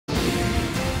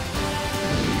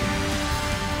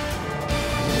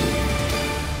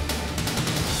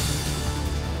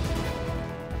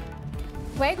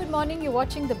Very good morning. You're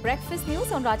watching the Breakfast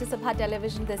News on Rajya Sabha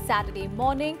television this Saturday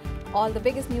morning. All the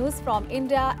biggest news from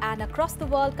India and across the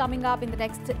world coming up in the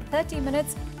next 30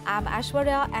 minutes. I'm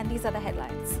Ashwarya and these are the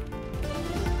headlines.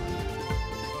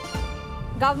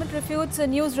 Government refutes a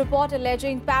news report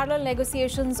alleging parallel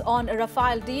negotiations on a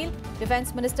Rafale deal.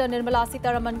 Defence Minister Nirmala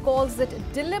Sitharaman calls it a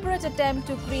deliberate attempt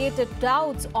to create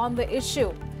doubts on the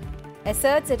issue.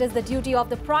 Asserts it is the duty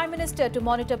of the Prime Minister to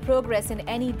monitor progress in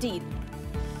any deal.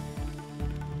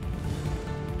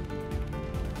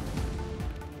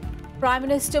 Prime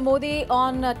Minister Modi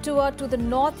on a tour to the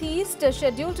northeast,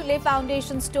 scheduled to lay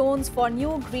foundation stones for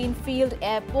new greenfield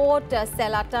airport,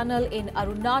 Sela Tunnel in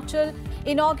Arunachal,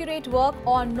 inaugurate work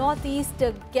on northeast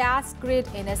gas grid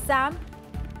in Assam,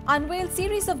 unveil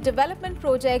series of development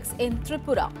projects in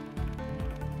Tripura.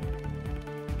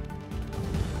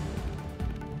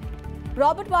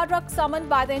 Robert Vadra summoned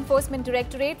by the Enforcement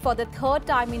Directorate for the third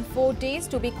time in 4 days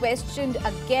to be questioned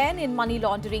again in money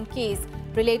laundering case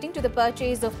relating to the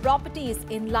purchase of properties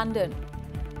in London.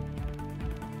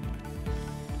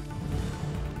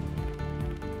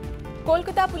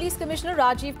 Kolkata Police Commissioner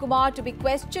Rajiv Kumar to be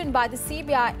questioned by the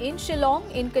CBI in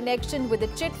Shillong in connection with the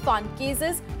chit fund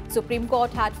cases. Supreme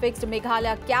Court had fixed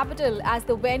Meghalaya capital as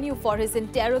the venue for his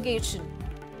interrogation.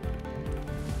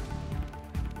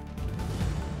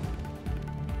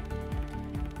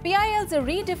 PIL's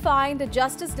redefined the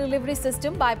justice delivery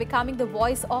system by becoming the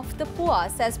voice of the poor,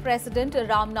 says President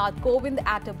Ramnath Kovind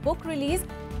at a book release,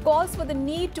 calls for the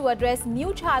need to address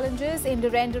new challenges in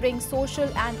rendering social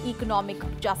and economic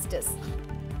justice.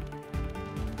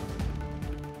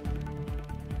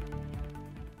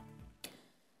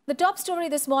 The top story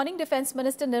this morning, Defence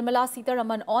Minister Nirmala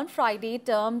Sitharaman on Friday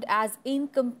termed as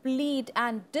incomplete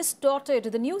and distorted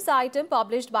the news item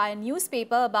published by a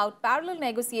newspaper about parallel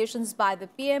negotiations by the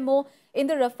PMO in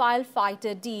the Rafale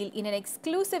fighter deal. In an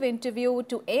exclusive interview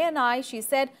to ANI, she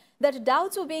said that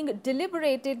doubts were being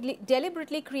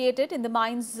deliberately created in the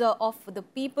minds of the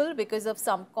people because of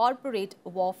some corporate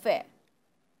warfare.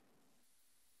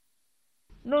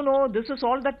 No, this is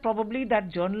all that probably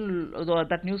that journal,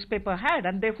 that newspaper had,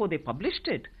 and therefore they published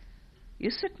it.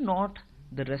 Is it not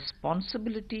the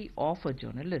responsibility of a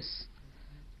journalist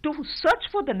to search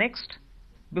for the next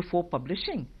before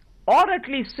publishing? Or at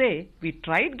least say, we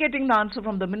tried getting the answer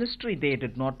from the ministry, they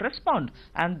did not respond,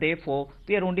 and therefore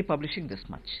we are only publishing this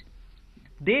much.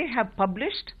 They have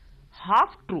published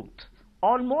half-truth,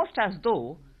 almost as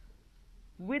though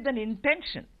with an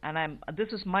intention, and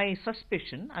this is my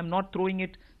suspicion, I'm not throwing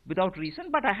it without reason,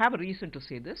 but I have a reason to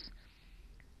say this.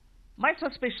 My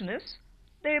suspicion is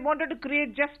they wanted to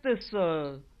create just this,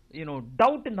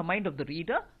 doubt in the mind of the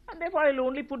reader, and therefore I'll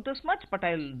only put this much, but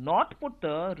I'll not put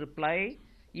the reply,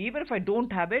 even if I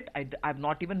don't have it, I've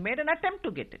not even made an attempt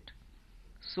to get it.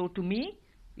 So to me,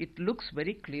 it looks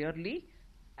very clearly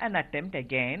an attempt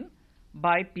again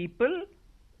by people.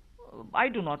 I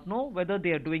do not know whether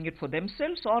they are doing it for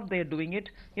themselves or they are doing it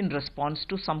in response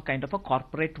to some kind of a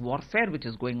corporate warfare which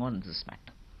is going on in this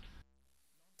matter.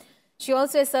 She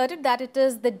also asserted that it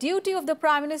is the duty of the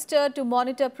Prime Minister to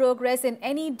monitor progress in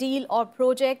any deal or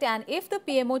project, and if the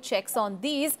PMO checks on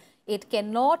these, it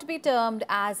cannot be termed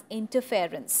as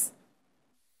interference.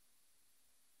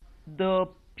 The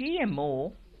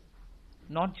PMO,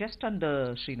 not just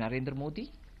under Sri Narendra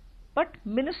Modi, but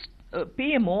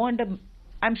PMO and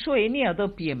I'm sure any other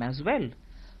PM as well,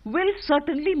 will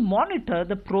certainly monitor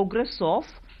the progress of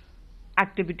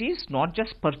activities, not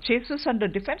just purchases under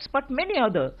defence, but many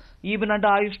other, even under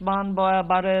Ayushman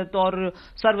Bharat or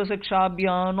Sarva Shiksha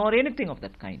Abhiyan or anything of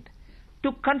that kind.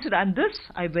 To consider, and this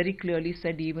I very clearly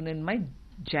said even in my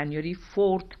January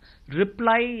 4th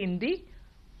reply in the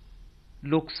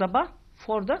Lok Sabha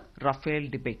for the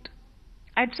Rafale debate.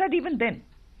 I had said even then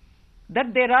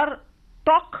that there are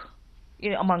talk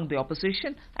among the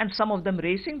opposition, and some of them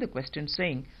raising the question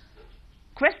saying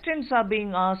questions are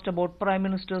being asked about Prime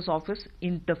Minister's office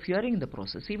interfering in the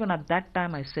process. Even at that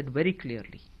time I said very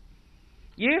clearly,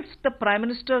 if the Prime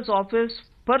Minister's office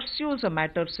pursues a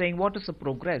matter saying what is the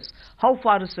progress, how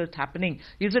far is it happening,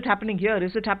 is it happening here,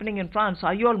 is it happening in France,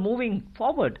 are you all moving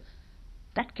forward,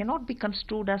 that cannot be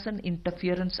construed as an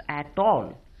interference at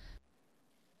all.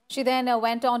 She then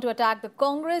went on to attack the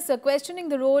Congress, questioning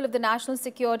the role of the National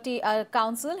Security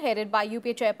Council headed by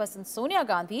UPA Chairperson Sonia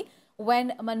Gandhi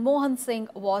when Manmohan Singh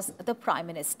was the Prime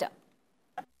Minister.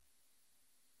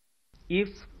 If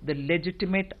the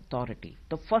legitimate authority,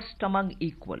 the first among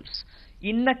equals,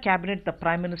 in a cabinet the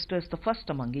Prime Minister is the first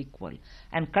among equal,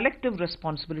 and collective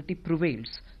responsibility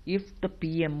prevails, if the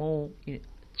PMO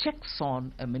checks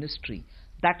on a ministry,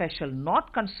 that I shall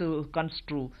not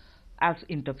construe as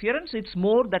interference. It's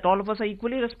more that all of us are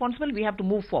equally responsible. We have to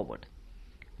move forward.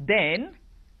 Then,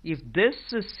 if this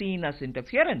is seen as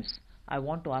interference, I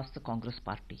want to ask the Congress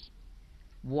party,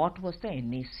 what was the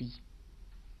NAC?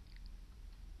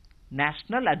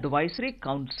 National Advisory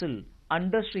Council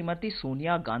under Srimati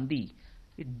Sonia Gandhi.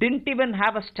 It didn't even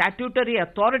have a statutory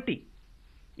authority.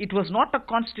 It was not a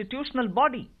constitutional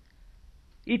body.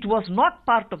 It was not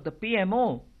part of the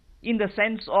PMO in the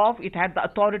sense of it had the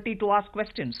authority to ask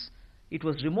questions. It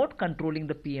was remote controlling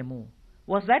the PMO.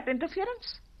 Was that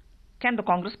interference? Can the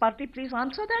Congress party please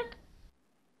answer that?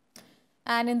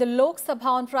 And in the Lok Sabha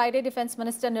on Friday, Defence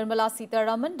Minister Nirmala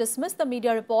Sitharaman dismissed the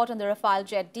media report on the Rafale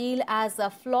jet deal as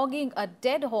flogging a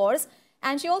dead horse.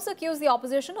 And she also accused the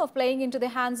opposition of playing into the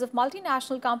hands of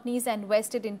multinational companies and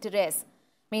vested interests.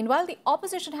 Meanwhile, the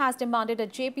opposition has demanded a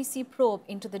JPC probe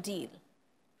into the deal.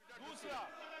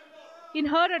 In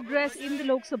her address in the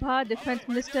Lok Sabha, Defence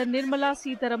Minister Nirmala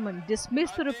Sitharaman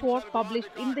dismissed the report published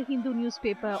in the Hindu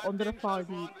newspaper on the Rafale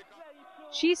deal.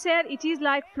 She said it is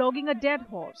like flogging a dead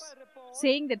horse,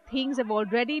 saying that things have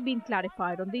already been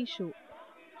clarified on the issue.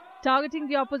 Targeting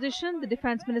the opposition, the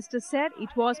Defence Minister said it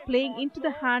was playing into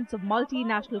the hands of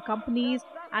multinational companies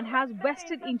and has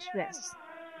vested interests.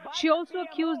 She also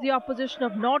accused the opposition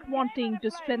of not wanting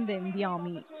to strengthen the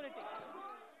army.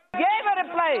 Gave a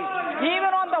reply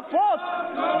even on the 4th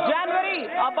January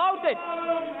about it,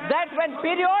 that when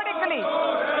periodically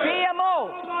PMO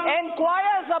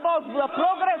inquires about the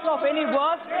progress of any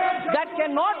work, that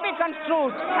cannot be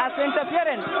construed as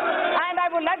interference. And I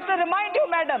would like to remind you,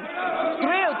 madam,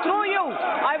 through you,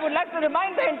 I would like to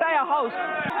remind the entire House,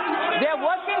 they are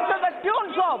working to the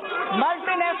tunes of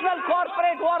multinational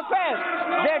corporate warfare.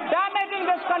 They are damaging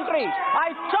this country.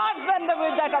 I charge them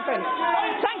with that offence.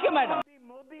 Thank you, madam.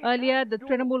 Earlier, the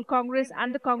Trinamool Congress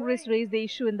and the Congress raised the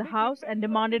issue in the House and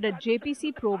demanded a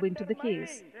JPC probe into the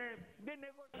case.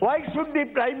 Why should the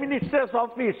Prime Minister's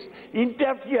office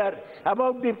interfere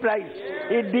about the price?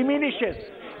 It diminishes,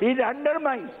 it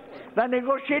undermines the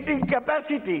negotiating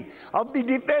capacity of the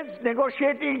defense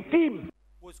negotiating team.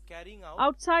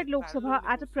 Outside Lok Sabha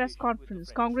at a press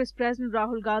conference, Congress President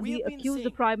Rahul Gandhi accused the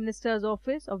Prime Minister's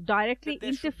office of directly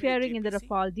interfering in the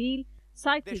Rafale deal,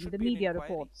 citing the media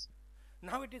reports.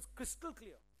 Now it is crystal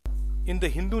clear. In the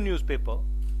Hindu newspaper,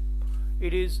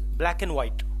 it is black and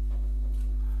white.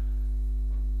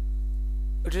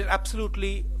 It is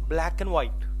absolutely black and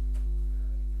white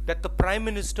that the Prime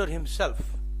Minister himself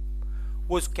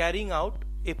was carrying out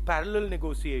a parallel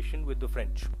negotiation with the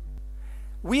French.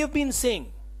 We have been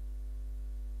saying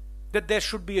that there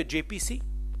should be a JPC,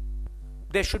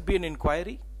 there should be an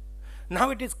inquiry.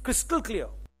 Now it is crystal clear.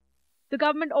 The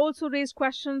government also raised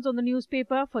questions on the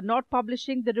newspaper for not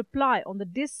publishing the reply on the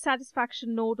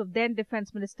dissatisfaction note of then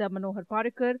Defence Minister Manohar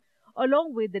Parrikar,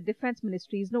 along with the Defence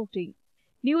Ministry's noting.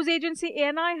 News agency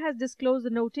ANI has disclosed the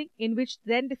noting in which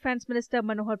then Defence Minister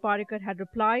Manohar Parrikar had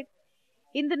replied.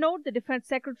 In the note, the Defence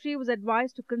Secretary was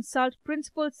advised to consult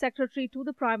Principal Secretary to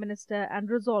the Prime Minister and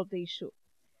resolve the issue.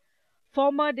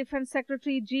 Former Defence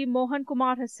Secretary G. Mohan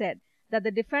Kumar has said that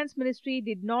the Defence Ministry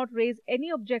did not raise any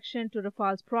objection to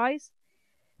Rafale's price.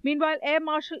 Meanwhile, Air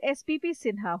Marshal SPP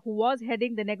Sinha, who was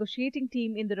heading the negotiating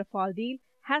team in the Rafale deal,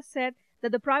 has said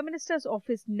that the Prime Minister's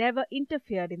office never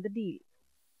interfered in the deal.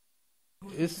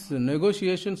 इस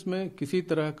negotiations में किसी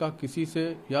तरह का किसी से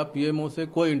या PMO से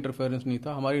कोई इंटरफेरेंस नहीं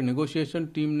था. हमारी नेगोशिएशन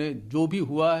टीम ने जो भी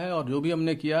हुआ है और जो भी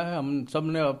हमने किया है, हम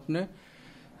सब ने अपने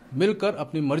मिलकर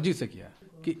अपनी मर्जी से किया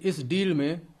है कि इस डील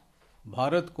में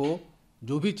भारत को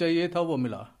जो भी चाहिए था वो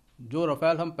मिला. जो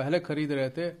रफेल हम पहले खरीद रहे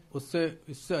थे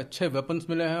इससे अच्छे वेपन्स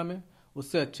मिले हैं हमें,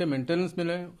 उससे अच्छे मेंटेनेंस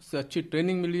मिले हैं, उससे अच्छी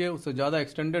ट्रेनिंग मिली है, उससे ज़्यादा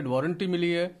एक्सटेंडेड वारंटी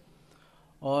मिली है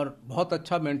और बहुत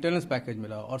अच्छा मेंटेनेंस पैकेज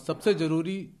मिला. और सबसे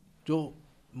ज़रूरी जो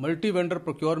मल्टी वेंडर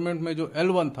प्रोक्योरमेंट में जो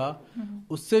L1 था,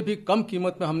 उससे भी कम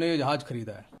कीमत में हमने ये जहाज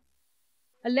खरीदा है.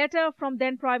 A letter from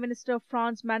then Prime Minister of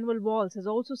France Manuel Valls has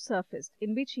also surfaced,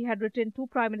 in which he had written to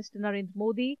Prime Minister Narendra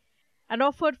Modi and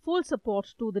offered full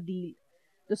support to the deal.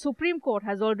 The Supreme Court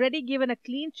has already given a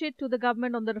clean chit to the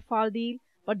government on the Rafale deal,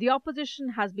 but the opposition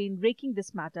has been raking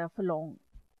this matter for long.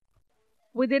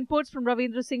 With inputs from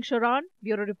Ravindra Singh Sharan,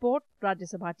 Bureau Report,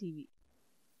 Rajya Sabha TV.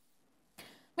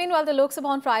 Meanwhile, the Lok Sabha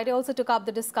on Friday also took up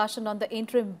the discussion on the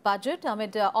interim budget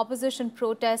amid opposition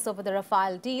protests over the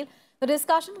Rafale deal. The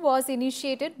discussion was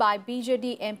initiated by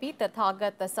BJD MP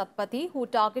Tathagat Satpathy, who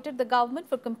targeted the government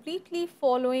for completely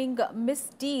following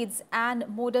misdeeds and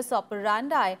modus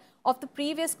operandi of the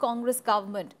previous Congress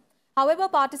government. However,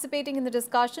 participating in the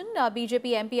discussion,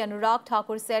 BJP MP Anurag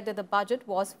Thakur said that the budget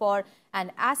was for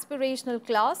an aspirational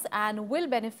class and will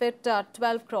benefit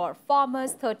 12 crore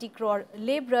farmers, 30 crore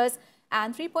labourers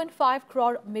and 3.5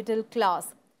 crore middle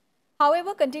class.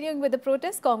 However, continuing with the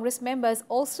protest, Congress members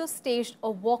also staged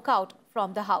a walkout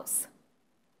from the House.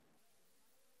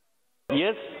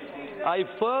 Yes, I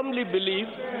firmly believe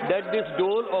that this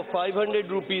dole of 500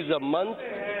 rupees a month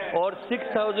or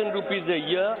 6,000 rupees a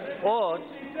year, or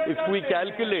if we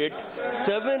calculate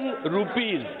 7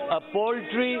 rupees, a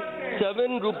paltry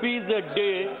 7 rupees a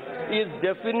day, is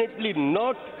definitely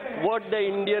not what the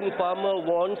Indian farmer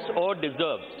wants or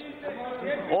deserves.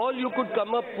 All you could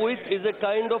come up with is a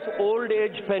kind of old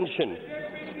age pension.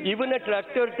 Even a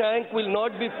tractor tank will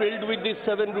not be filled with this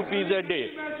 7 rupees a day.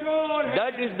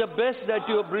 That is the best that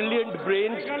your brilliant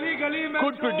brains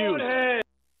could produce.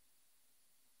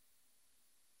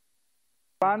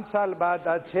 5 साल बाद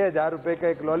आज 6,000 रुपए का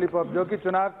एक lollipop जो कि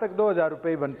चुनाव तक 2,000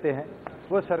 रुपए बनते हैं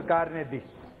वो सरकार ने दी।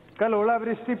 कल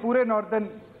ओलावृष्टि पूरे नॉर्दर्न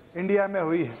इंडिया में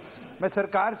हुई है। मैं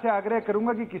सरकार से आग्रह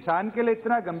करूंगा कि किसान के लिए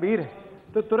इतना गंभीर है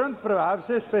तो तुरंत प्रभाव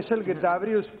से स्पेशल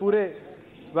गिरदावरी उस पूरे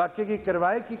वाक्य की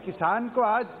करवाए कि किसान को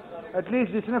आज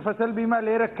एटलीस्ट जिसने फसल बीमा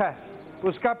ले रखा है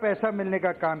उसका पैसा मिलने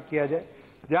का काम किया जाए।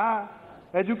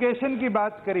 जहां एजुकेशन की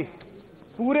बात करी,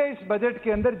 पूरे इस बजट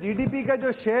के अंदर जीडीपी का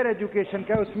जो शेयर एजुकेशन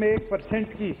का उसमें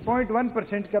 1% की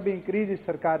 0.1% का भी इंक्रीज इस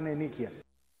सरकार ने नहीं किया।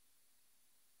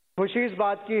 खुशी इस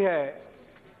बात की है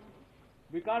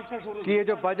कि ये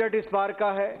जो बजट इस बार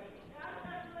का है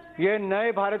ये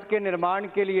नए भारत के निर्माण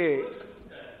के लिए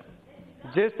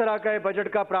जिस तरह का बजट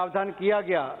का प्रावधान किया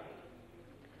गया,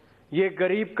 ये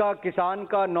गरीब का, किसान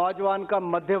का, नौजवान का,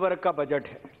 मध्य वर्ग का बजट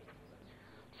है।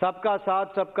 सबका साथ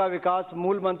सबका विकास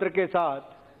मूल मंत्र के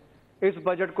साथ इस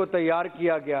बजट को तैयार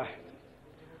किया गया है।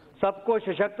 सबको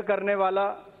सशक्त करने वाला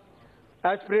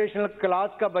एस्पिरेशनल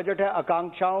क्लास का बजट है,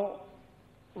 आकांक्षाओं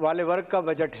वाले वर्ग का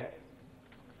बजट है।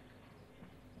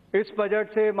 इस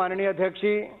बजट से माननीय अध्यक्ष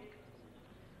जी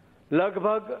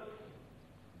लगभग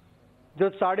जो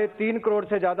 3.5 करोड़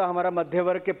से ज्यादा हमारा मध्य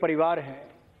वर्ग के परिवार हैं,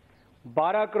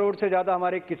 12 करोड़ से ज्यादा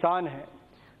हमारे किसान हैं,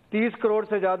 30 करोड़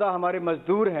से ज्यादा हमारे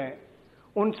मजदूर हैं,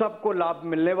 उन सबको लाभ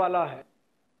मिलने वाला है।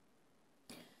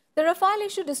 The Rafale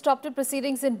issue disrupted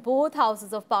proceedings in both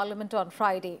houses of parliament on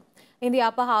Friday. In the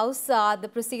upper house, the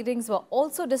proceedings were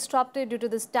also disrupted due to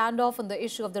the standoff on the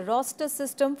issue of the roster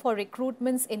system for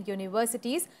recruitments in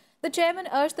universities. The chairman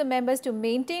urged the members to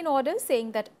maintain order,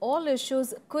 saying that all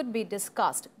issues could be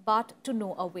discussed, but to no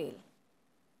avail.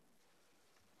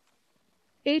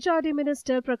 HRD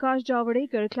Minister Prakash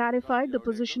Javadekar clarified the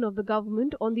position of the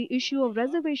government on the issue of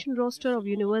reservation roster of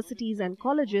universities and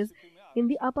colleges in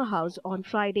the upper house on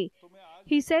Friday.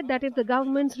 He said that if the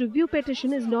government's review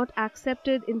petition is not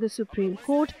accepted in the Supreme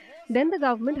Court, then the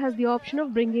government has the option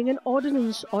of bringing an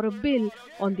ordinance or a bill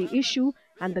on the issue,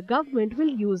 and the government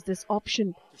will use this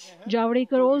option.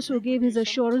 Javadekar also gave his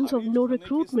assurance of no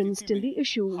recruitments till the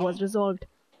issue was resolved.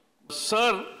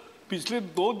 Sir, पिछले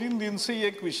 2-3 दिन से ये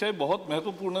एक विषय बहुत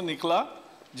महत्वपूर्ण निकला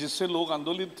जिससे लोग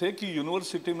आंदोलित थे कि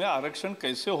यूनिवर्सिटी में आरक्षण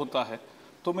कैसे होता है।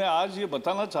 तो मैं आज ये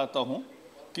बताना चाहता हूँ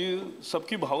कि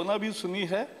सबकी भावना भी सुनी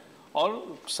है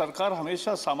और सरकार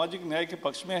हमेशा सामाजिक न्याय के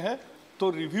पक्ष में है। तो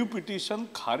रिव्यू पिटीशन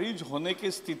खारिज होने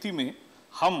की स्थिति में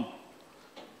हम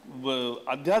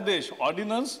अध्यादेश,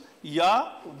 ऑर्डिनेंस या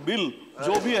बिल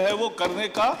जो भी है वो करने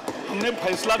का हमने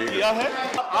फैसला किया है।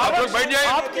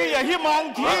 आपकी यही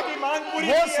मांग थी,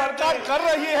 वो सरकार कर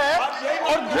रही है।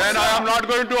 और Then I am not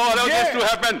going to allow this to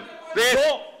happen. Please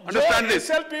understand this.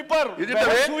 Paper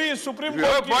हुई सुप्रीम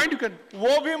कोर्ट की,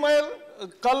 वो भी मैं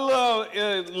कल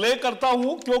ले करता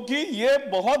हूं क्योंकि ये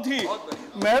बहुत ही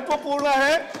महत्वपूर्ण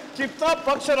है। कितना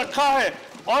पक्ष रखा है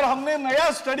और हमने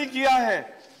नया स्टडी किया है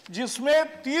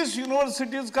जिसमें 30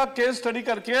 यूनिवर्सिटीज का केस स्टडी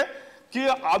करके कि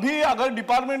अभी अगर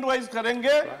डिपार्टमेंट वाइज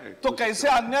करेंगे तो कैसे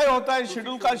अन्याय होता है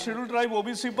schedule caste, schedule tribe,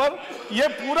 OBC पर, ये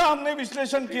पूरा हमने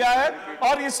विश्लेषण किया है।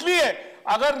 और इसलिए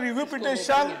अगर रिव्यू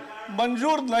पिटीशन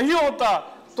मंजूर नहीं होता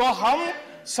तो हम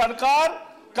सरकार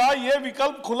का ये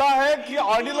विकल्प खुला है कि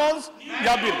ऑर्डिनेंस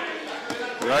या बिल।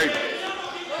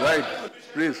 Right,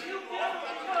 please.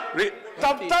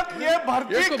 तब तक ये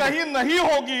भर्ती कहीं नहीं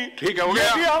होगी, ये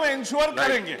भी हम इंश्योर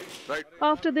करेंगे।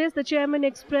 After this, the chairman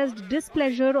expressed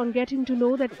displeasure on getting to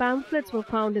know that pamphlets were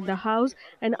found in the house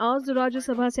and asked the Rajya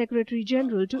Sabha Secretary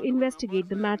General to investigate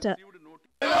the matter.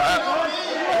 I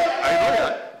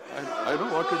know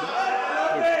what to do.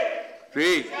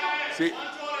 See,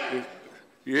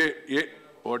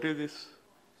 what is this?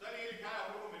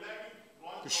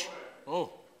 Oh,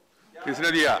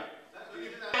 किसने दिया?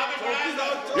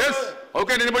 Yes. How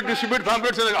can anybody distribute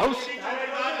pamphlets in the house?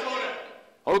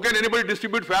 How can anybody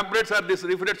distribute pamphlets or this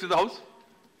leaflets in the house?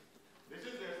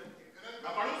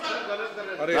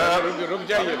 We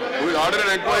order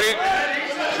an inquiry.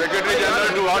 Secretary General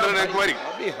to order an inquiry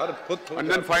and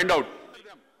then find out.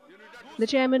 The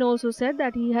chairman also said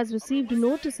that he has received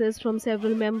notices from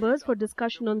several members for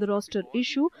discussion on the roster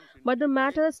issue, but the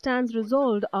matter stands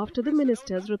resolved after the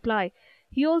minister's reply.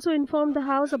 He also informed the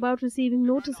House about receiving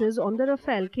notices on the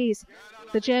Rafale case.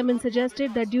 The chairman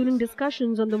suggested that during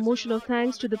discussions on the motion of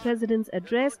thanks to the President's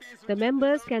address, the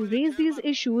members can raise these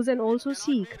issues and also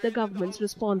seek the government's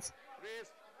response.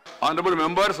 Honorable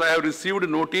members, I have received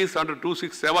notice under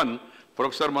 267,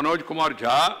 Professor Manoj Kumar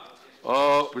Jha,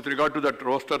 with regard to that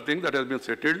roster thing that has been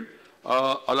settled,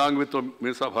 along with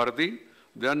Misa Bharati,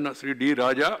 then Sri D.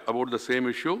 Rajya about the same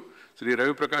issue, Sri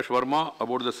Ravi Prakash Verma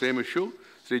about the same issue,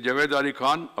 Sri Javed Ali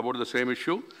Khan about the same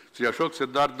issue, Sri Ashok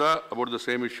Siddhartha about the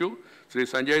same issue, Sri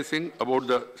Sanjay Singh about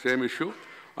the same issue,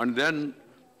 and then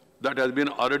that has been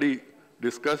already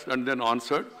discussed and then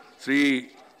answered.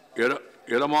 Sri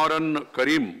Elamaran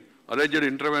Karim, alleged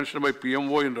intervention by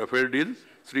PMO in Rafale deal.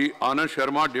 Sri Anand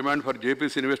Sharma, demand for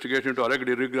JPC investigation to allege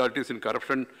irregularities in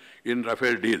corruption in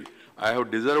Rafale deal. I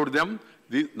have deserved them.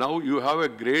 Now you have a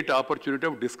great opportunity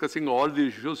of discussing all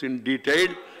these issues in detail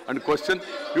and question.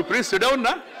 You please sit down,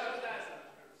 na?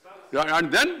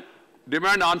 And then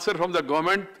demand answer from the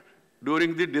government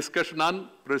during the discussion on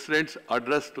President's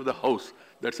address to the House.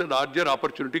 That's a larger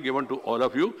opportunity given to all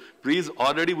of you. Please,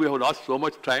 already we have lost so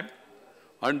much time,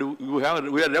 and we are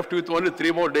left with only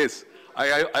 3 more days.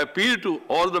 I appeal to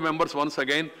all the members once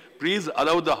again, please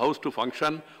allow the House to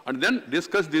function and then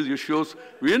discuss these issues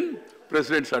in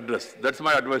President's address. That's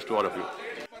my advice to all of you.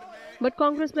 But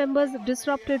Congress members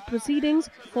disrupted proceedings,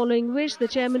 following which the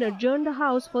chairman adjourned the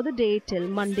House for the day till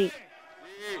Monday.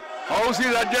 House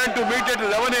is adjourned to meet at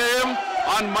 11 a.m.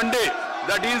 on Monday,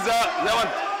 that is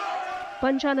 11th.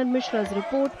 Panchanan Mishra's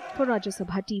report for Rajya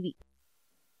Sabha TV.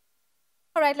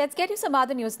 All right, let's get you some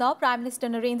other news now. Prime Minister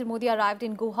Narendra Modi arrived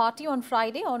in Guwahati on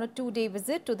Friday on a 2-day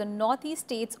visit to the northeast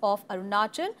states of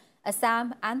Arunachal,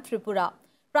 Assam and Tripura.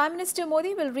 Prime Minister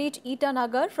Modi will reach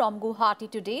Itanagar from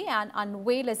Guwahati today and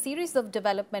unveil a series of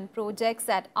development projects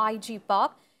at IG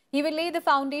Park. He will lay the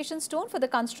foundation stone for the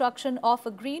construction of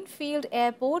a greenfield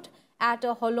airport at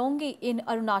Holongi in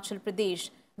Arunachal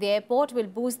Pradesh. The airport will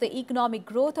boost the economic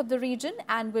growth of the region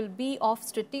and will be of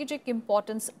strategic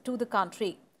importance to the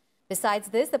country. Besides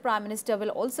this, the Prime Minister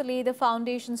will also lay the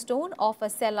foundation stone of a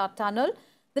Sela tunnel.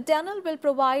 The tunnel will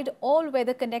provide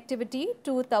all-weather connectivity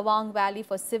to Tawang Valley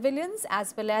for civilians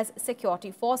as well as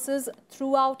security forces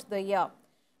throughout the year.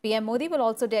 PM Modi will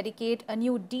also dedicate a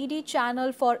new DD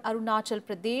channel for Arunachal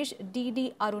Pradesh,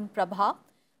 DD Arun Prabha.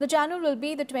 The channel will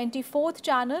be the 24th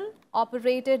channel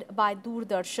operated by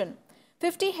Doordarshan.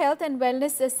 50 health and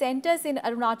wellness centers in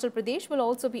Arunachal Pradesh will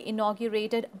also be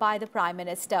inaugurated by the Prime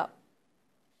Minister.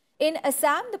 In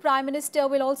Assam, the Prime Minister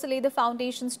will also lay the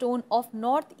foundation stone of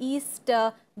Northeast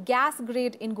gas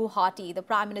grid in Guwahati. The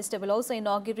Prime Minister will also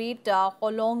inaugurate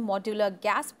Holong Modular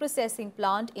Gas Processing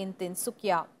Plant in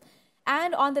Tinsukia.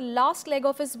 And on the last leg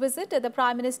of his visit, the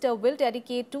Prime Minister will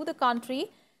dedicate to the country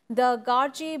the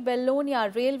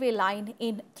Garji-Belonia railway line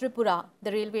in Tripura.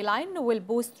 The railway line will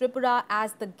boost Tripura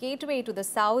as the gateway to the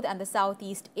South and the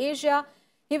Southeast Asia.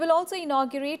 He will also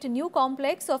inaugurate a new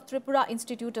complex of Tripura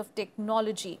Institute of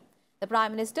Technology. The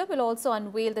Prime Minister will also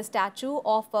unveil the statue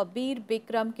of Bir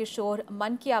Bikram Kishore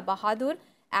Mankia Bahadur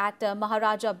at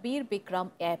Maharaja Bir Bikram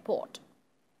Airport.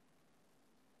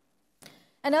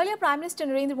 And earlier, Prime Minister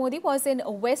Narendra Modi was in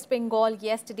West Bengal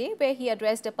yesterday, where he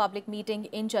addressed a public meeting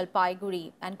in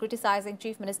Jalpaiguri. And criticizing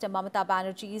Chief Minister Mamata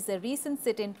Banerjee's recent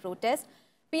sit-in protest,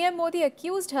 PM Modi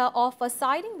accused her of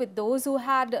siding with those who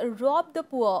had robbed the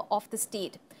poor of the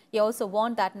state. He also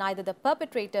warned that neither the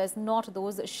perpetrators nor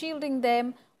those shielding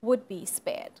them would be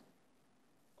spared.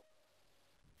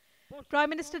 Prime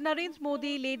Minister Narendra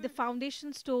Modi laid the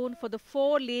foundation stone for the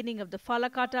 4-laning of the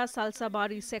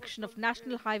Falakata-Salsabari section of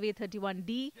National Highway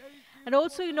 31D and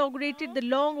also inaugurated the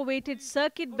long-awaited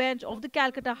circuit bench of the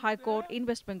Calcutta High Court in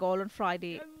West Bengal on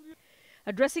Friday.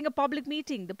 Addressing a public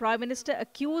meeting, the Prime Minister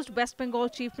accused West Bengal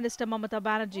Chief Minister Mamata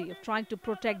Banerjee of trying to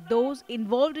protect those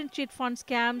involved in chit fund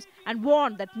scams and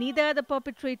warned that neither the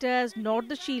perpetrators nor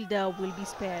the shielder will be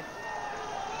spared.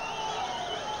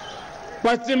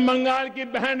 पश्चिम बंगाल की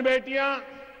बहन बेटियां,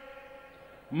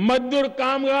 मजदूर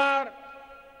कामगार,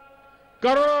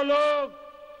 करोड़ों लोग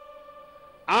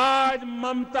आज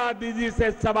ममता दीदी से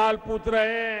सवाल पूछ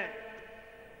रहे हैं,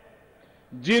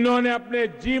 जिन्होंने अपने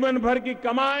जीवन भर की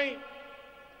कमाई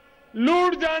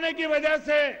लूट जाने की वजह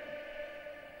से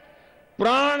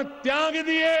प्राण त्याग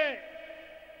दिए,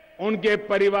 उनके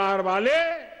परिवार वाले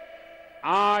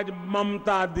आज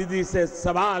ममता दीदी से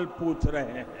सवाल पूछ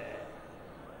रहे हैं।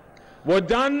 वो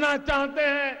जानना चाहते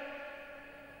हैं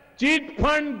चिट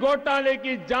फंड घोटाले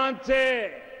की जांच से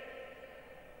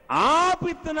आप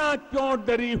इतना क्यों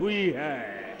डरी हुई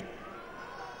है?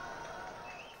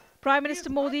 Prime Minister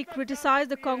Modi criticized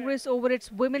the Congress over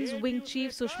its women's wing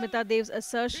chief Sushmita Dev's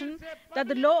assertion that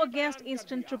the law against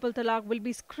instant triple talaq will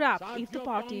be scrapped if the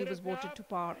party was voted to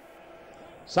power.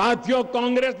 साथियों,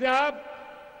 कांग्रेस ने अब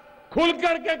खुल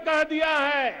करके कह दिया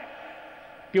है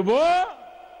कि वो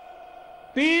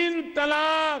 3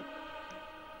 तलाक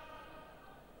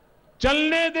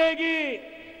चलने देगी,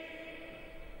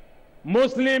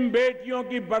 मुस्लिम बेटियों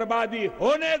की बर्बादी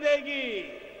होने देगी,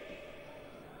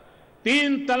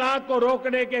 3 तलाक को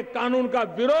रोकने के कानून का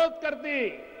विरोध करती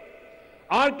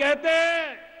और कहते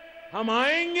हैं हम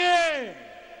आएंगे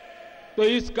तो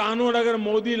इस कानून अगर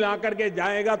मोदी ला करके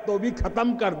जाएगा तो भी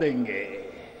खत्म कर देंगे.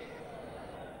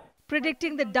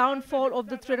 Predicting the downfall of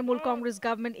the Trinamool Congress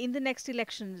government in the next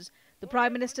elections, the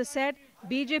Prime Minister said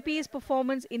BJP's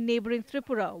performance in neighbouring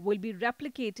Tripura will be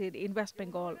replicated in West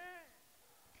Bengal.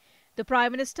 The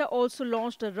Prime Minister also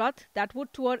launched a Rath that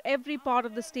would tour every part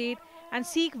of the state and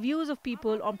seek views of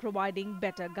people on providing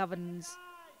better governance.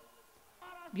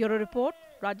 Bureau Report,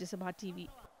 Rajya Sabha TV.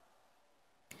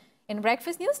 In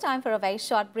Breakfast News, time for a very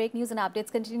short break. News and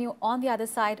updates continue on the other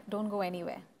side. Don't go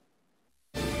anywhere.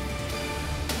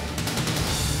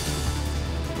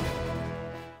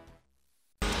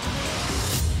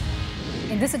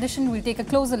 In this edition, we'll take a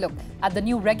closer look at the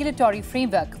new regulatory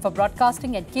framework for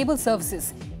broadcasting and cable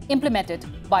services implemented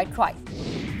by TRAI.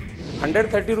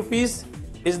 130 rupees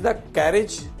is the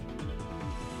carriage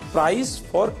price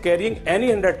for carrying any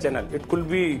 100 channel. It could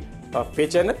be a pay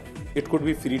channel, it could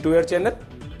be free-to-air channel,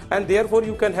 and therefore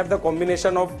you can have the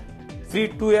combination of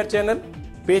free-to-air channel,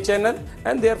 pay channel,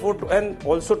 and therefore and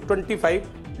also 25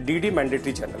 DD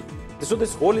mandatory channel. So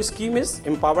this whole scheme is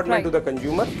empowerment to the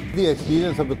consumer. The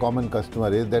experience of the common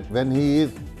customer is that when he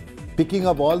is picking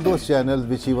up all those channels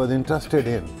which he was interested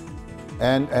in,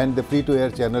 and the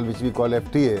free-to-air channel which we call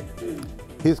FTA,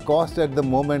 his cost at the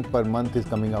moment per month is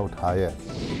coming out higher.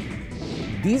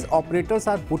 These operators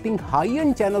are putting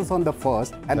high-end channels on the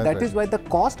first, and that is why the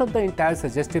cost of the entire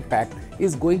suggestive pack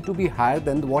is going to be higher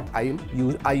than what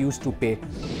I used to pay.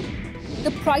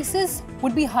 The prices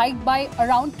would be hiked by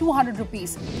around 200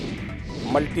 rupees.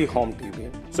 Multi-home TV.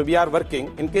 So we are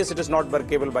working, in case it is not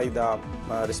workable by the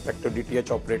respective DTH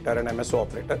operator and MSO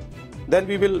operator, then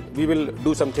we will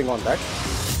do something on that.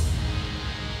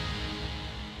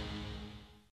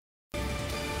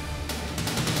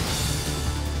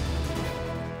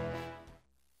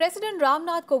 President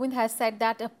Ramnath Kovind has said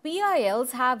that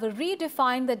PILs have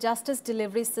redefined the justice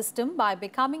delivery system by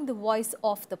becoming the voice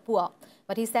of the poor.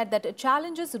 But he said that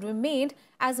challenges remained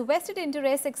as vested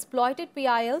interests exploited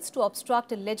PILs to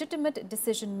obstruct legitimate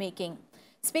decision-making.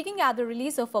 Speaking at the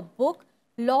release of a book,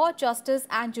 Law, Justice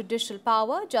and Judicial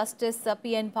Power, Justice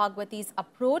P.N. Bhagwati's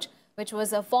Approach, which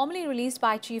was formally released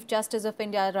by Chief Justice of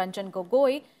India Ranjan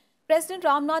Gogoi, President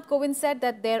Ramnath Kovind said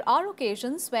that there are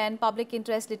occasions when public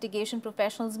interest litigation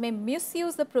professionals may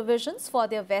misuse the provisions for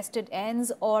their vested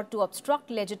ends or to obstruct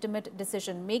legitimate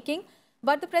decision-making.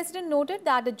 But the President noted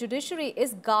that the judiciary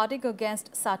is guarding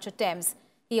against such attempts.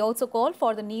 He also called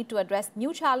for the need to address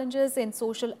new challenges in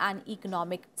social and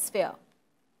economic sphere.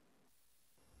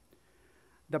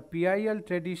 The PIL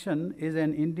tradition is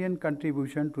an Indian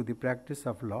contribution to the practice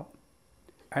of law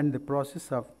and the process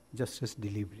of justice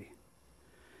delivery.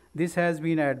 This has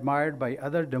been admired by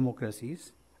other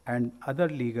democracies and other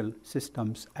legal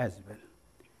systems as well.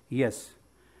 Yes,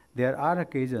 there are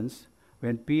occasions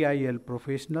when PIL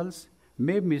professionals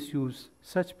may misuse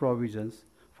such provisions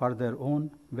for their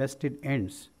own vested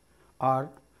ends or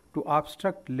to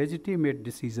obstruct legitimate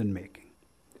decision-making.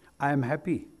 I am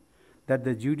happy that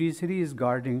the judiciary is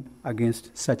guarding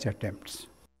against such attempts.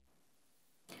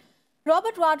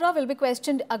 Robert Vadra will be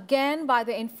questioned again by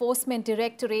the Enforcement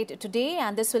Directorate today,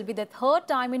 and this will be the third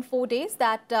time in 4 days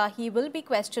that he will be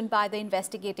questioned by the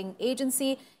investigating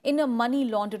agency in a money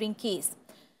laundering case.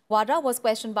 Vadra was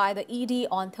questioned by the ED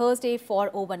on Thursday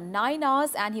for over 9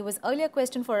 hours, and he was earlier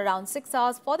questioned for around 6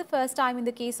 hours for the first time in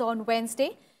the case on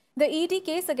Wednesday. The ED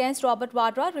case against Robert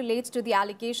Vadra relates to the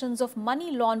allegations of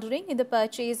money laundering in the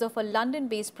purchase of a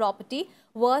London-based property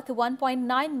worth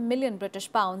 1.9 million British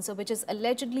pounds, which is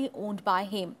allegedly owned by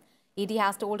him. ED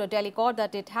has told a Delhi court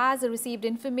that it has received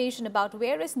information about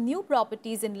various new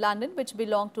properties in London which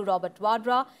belong to Robert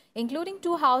Vadra, including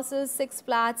 2 houses, 6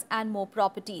 flats and more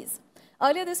properties.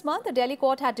 Earlier this month, the Delhi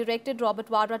court had directed Robert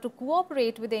Vadra to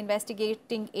cooperate with the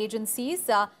investigating agencies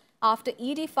after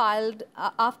he filed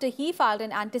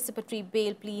an anticipatory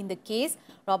bail plea in the case.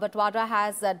 Robert Vadra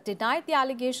has denied the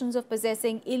allegations of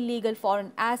possessing illegal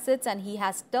foreign assets, and he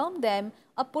has termed them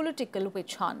a political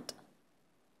witch hunt.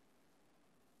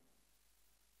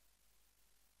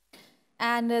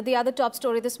 And the other top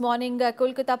story this morning,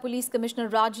 Kolkata Police Commissioner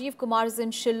Rajiv Kumar is in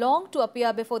Shillong to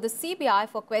appear before the CBI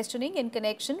for questioning in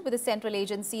connection with the central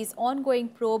agency's ongoing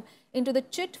probe into the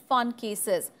chit fund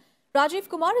cases. Rajiv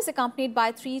Kumar is accompanied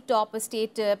by 3 top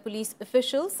state police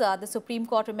officials. The Supreme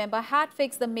Court, remember, had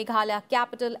fixed the Meghalaya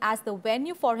capital as the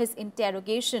venue for his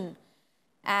interrogation.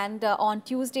 And on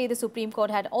Tuesday, the Supreme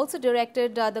Court had also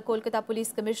directed the Kolkata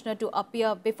Police Commissioner to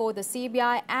appear before the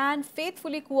CBI and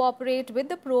faithfully cooperate with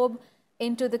the probe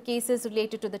into the cases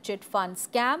related to the chit fund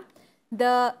scam.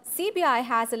 The CBI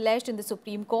has alleged in the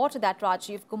Supreme Court that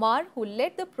Rajiv Kumar, who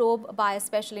led the probe by a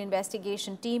special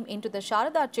investigation team into the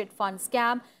Sharada chit fund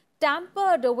scam,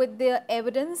 tampered with the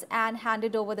evidence and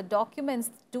handed over the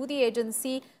documents to the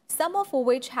agency, some of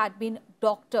which had been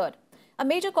doctored. A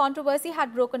major controversy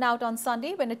had broken out on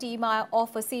Sunday when a team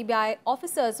of CBI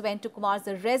officers went to Kumar's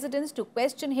residence to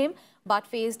question him but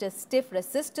faced a stiff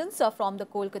resistance from the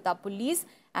Kolkata police.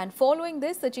 And following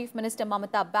this, the Chief Minister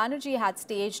Mamata Banerjee had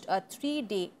staged a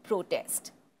 3-day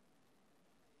protest.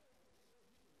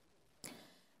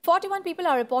 41 people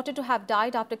are reported to have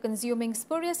died after consuming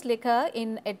spurious liquor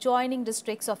in adjoining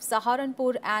districts of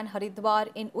Saharanpur and Haridwar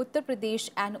in Uttar Pradesh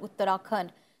and Uttarakhand.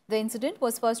 The incident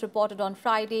was first reported on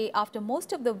Friday after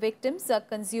most of the victims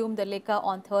consumed the liquor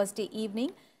on Thursday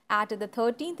evening at the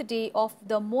 13th day of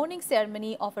the mourning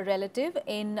ceremony of a relative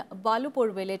in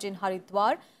Balupur village in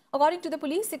Haridwar. According to the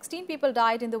police, 16 people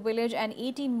died in the village and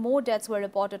 18 more deaths were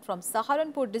reported from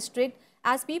Saharanpur district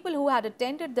as people who had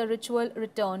attended the ritual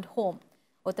returned home.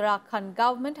 Uttarakhand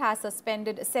government has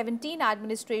suspended 17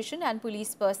 administration and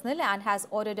police personnel and has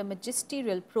ordered a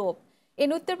magisterial probe.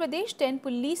 In Uttar Pradesh, 10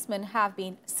 policemen have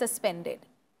been suspended.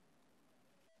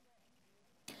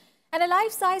 And a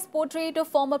life-size portrait of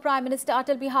former Prime Minister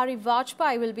Atal Bihari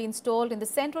Vajpayee will be installed in the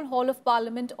Central Hall of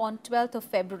Parliament on 12th of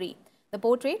February. The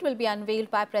portrait will be unveiled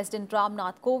by President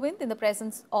Ramnath Kovind in the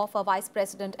presence of Vice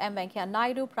President M. Venkaiah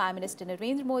Naidu, Prime Minister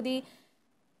Narendra Modi,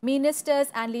 ministers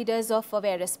and leaders of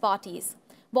various parties.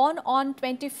 Born on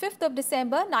 25th of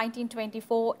December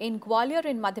 1924 in Gwalior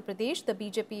in Madhya Pradesh, the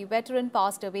BJP veteran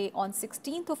passed away on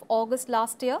 16th of August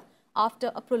last year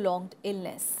after a prolonged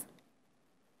illness.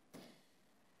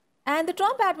 And the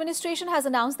Trump administration has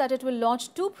announced that it will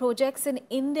launch 2 projects in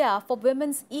India for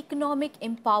women's economic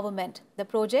empowerment. The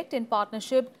project, in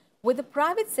partnership with the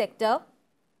private sector,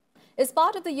 is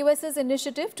part of the US's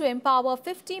initiative to empower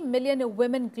 50 million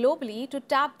women globally to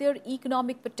tap their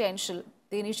economic potential.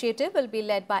 The initiative will be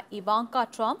led by Ivanka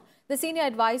Trump, the senior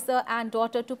advisor and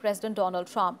daughter to President Donald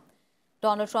Trump.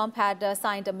 Donald Trump had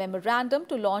signed a memorandum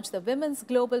to launch the Women's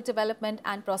Global Development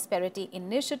and Prosperity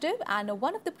Initiative, and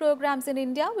one of the programs in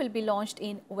India will be launched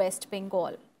in West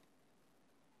Bengal.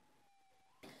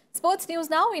 Sports news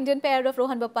now. Indian pair of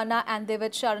Rohan Bopanna and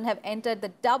Divid Sharan have entered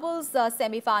the doubles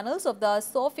semi-finals of the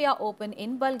Sofia Open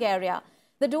in Bulgaria.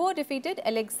 The duo defeated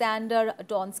Alexander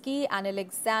Donsky and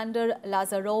Alexander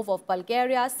Lazarov of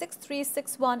Bulgaria 6-3,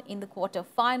 6-1 in the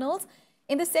quarter-finals.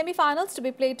 In the semi-finals to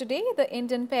be played today, the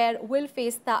Indian pair will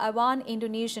face the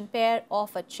Taiwan-Indonesian pair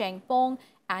of Cheng Pong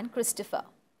and Christopher.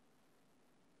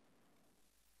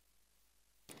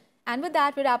 And with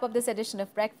that, we wrap up this edition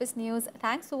of Breakfast News.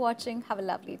 Thanks for watching. Have a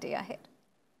lovely day ahead.